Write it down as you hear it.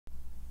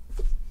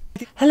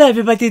Hello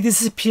everybody, this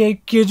is Pierre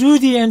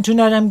Gerudi, and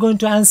tonight I'm going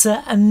to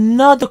answer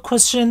another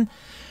question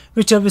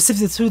which I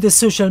received through the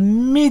social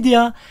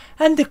media,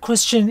 and the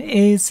question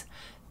is,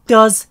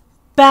 does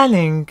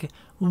banning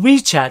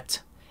Wechat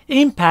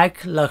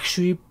impact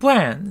luxury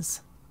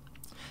brands?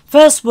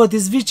 First, what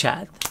is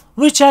Wechat?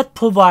 Wechat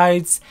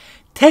provides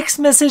text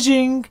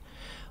messaging,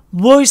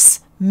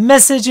 voice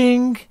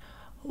messaging,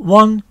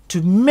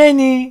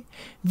 one-to-many,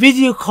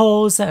 video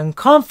calls and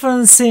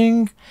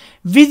conferencing,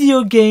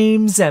 video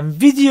games and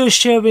video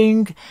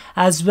sharing,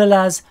 as well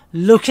as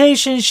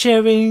location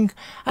sharing,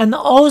 and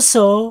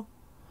also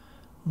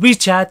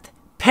Wechat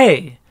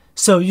Pay.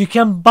 So you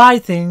can buy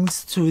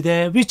things through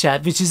the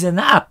Wechat, which is an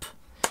app.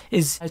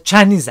 It's a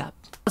Chinese app.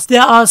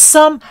 There are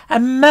some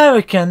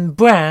American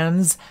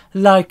brands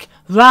like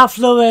Ralph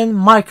Lauren,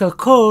 Michael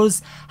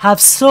Kors have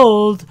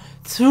sold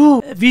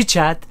through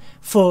Wechat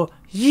for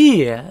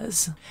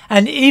years,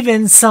 and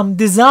even some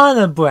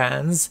designer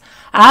brands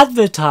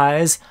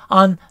advertise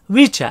on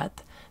Wechat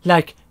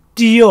like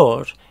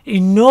Dior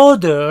in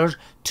order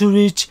to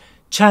reach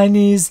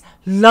Chinese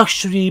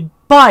luxury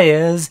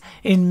buyers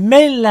in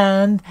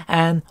mainland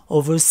and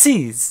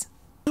overseas.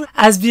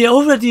 As we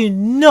already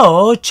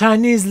know,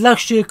 Chinese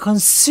luxury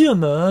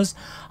consumers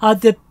are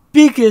the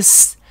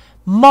biggest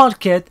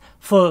market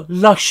for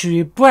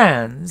luxury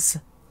brands.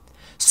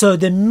 So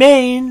the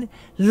main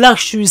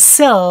luxury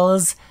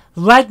sales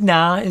right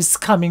now is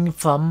coming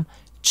from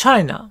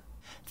China.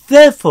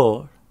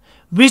 Therefore,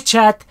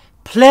 Wechat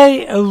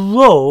play a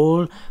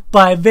role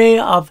by way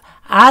of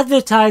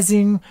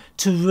advertising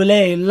to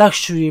relay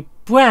luxury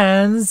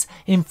brands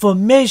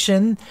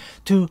information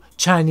to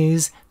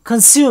Chinese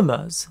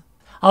consumers.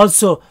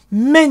 Also,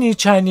 many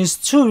Chinese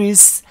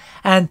tourists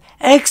and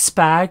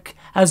expats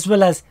as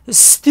well as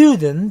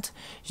students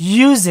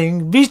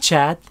using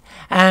Wechat,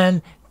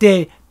 and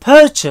they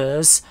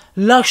purchase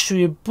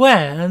luxury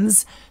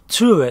brands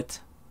through it.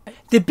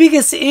 The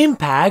biggest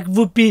impact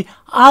would be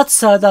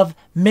outside of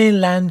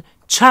mainland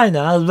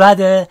China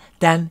rather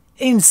than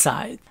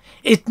inside.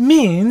 It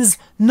means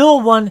no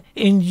one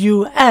in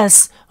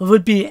US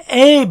would be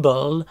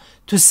able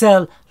to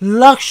sell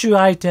luxury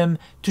item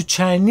to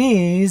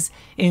Chinese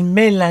in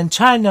mainland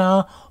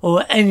China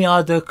or any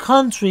other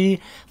country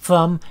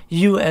from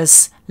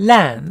US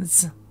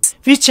lands.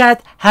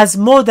 Wechat has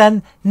more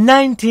than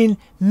 19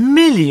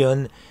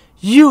 million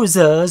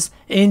users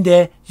in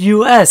the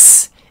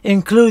US,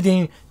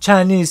 including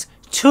Chinese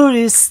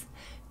tourists,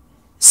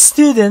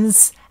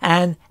 students,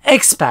 and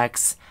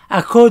expats,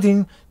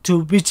 according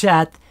to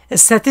Wechat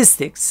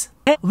statistics.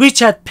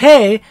 Wechat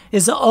Pay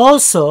is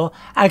also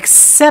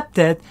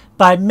accepted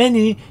by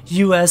many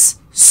US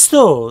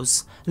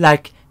stores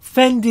like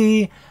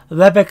Fendi,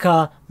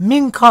 Rebecca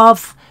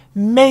Minkoff,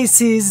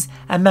 Macy's,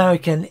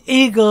 American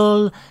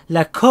Eagle,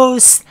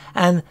 Lacoste,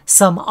 and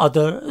some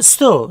other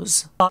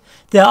stores.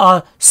 There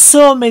are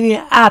so many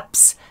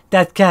apps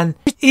that can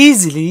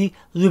easily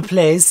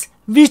replace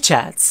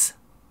Wechats.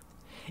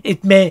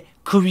 It may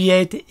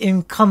create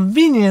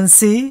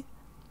inconvenience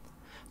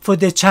for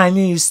the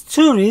Chinese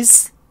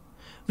tourists,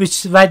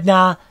 which right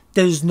now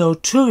there is no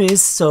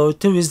tourists, so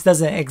tourists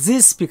doesn't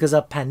exist because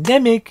of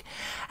pandemic,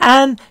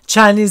 and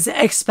Chinese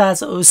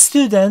expats or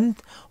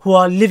students who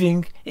are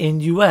living in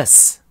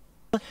US.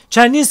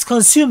 Chinese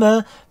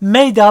consumer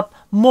made up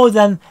more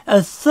than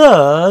a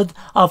third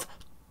of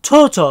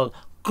total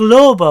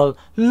global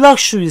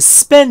luxury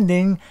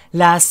spending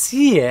last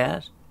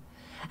year,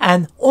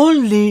 and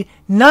only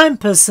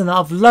 9%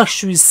 of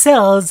luxury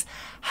sales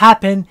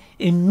happened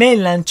in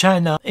mainland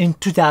China in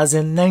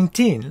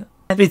 2019.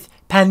 With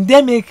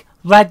pandemic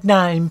right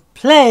now in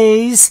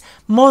place,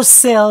 most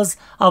sales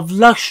of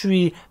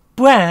luxury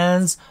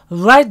brands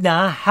right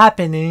now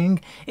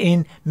happening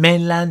in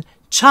mainland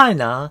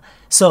China,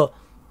 so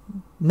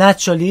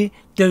naturally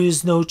there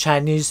is no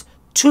Chinese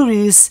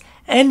tourists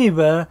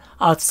anywhere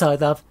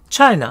outside of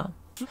China.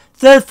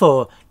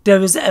 Therefore,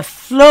 there is a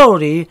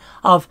flurry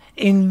of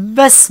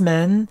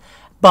investment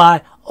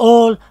by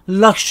all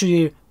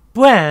luxury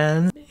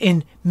brands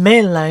in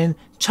mainland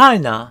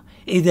China,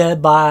 either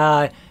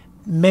by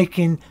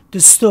making the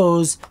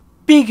stores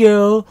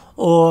bigger,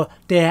 or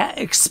they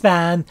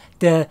expand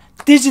the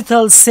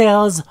digital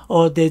sales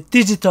or the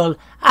digital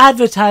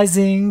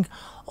advertising,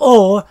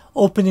 or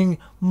opening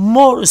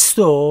more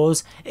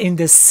stores in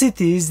the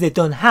cities they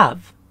don't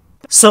have.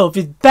 So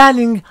with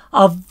banning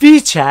of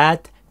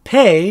Wechat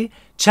Pay,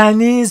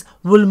 Chinese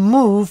will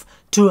move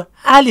to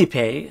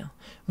Alipay,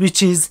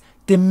 which is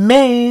the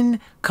main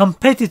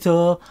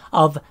competitor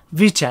of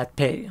Wechat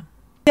Pay.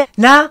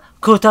 Now,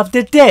 quote of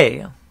the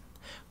day.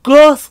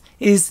 Growth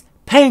is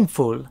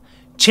painful,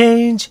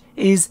 change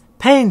is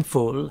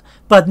painful,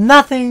 but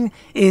nothing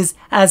is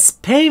as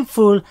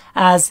painful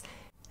as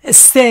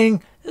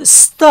staying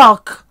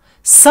stuck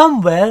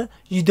somewhere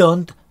you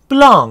don't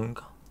belong.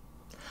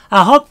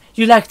 I hope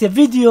you liked the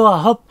video.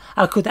 I hope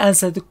I could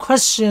answer the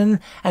question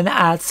and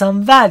add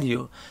some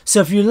value.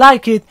 So if you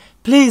like it,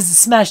 please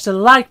smash the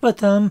like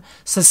button,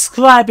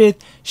 subscribe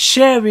it,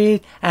 share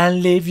it,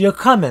 and leave your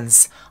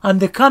comments. On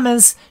the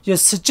comments, your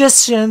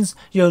suggestions,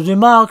 your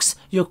remarks,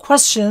 your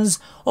questions,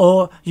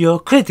 or your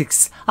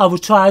critics. I will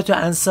try to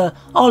answer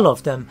all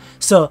of them.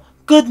 So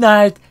good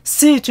night.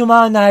 See you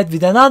tomorrow night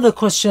with another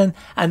question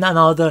and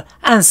another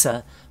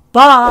answer.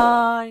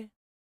 Bye.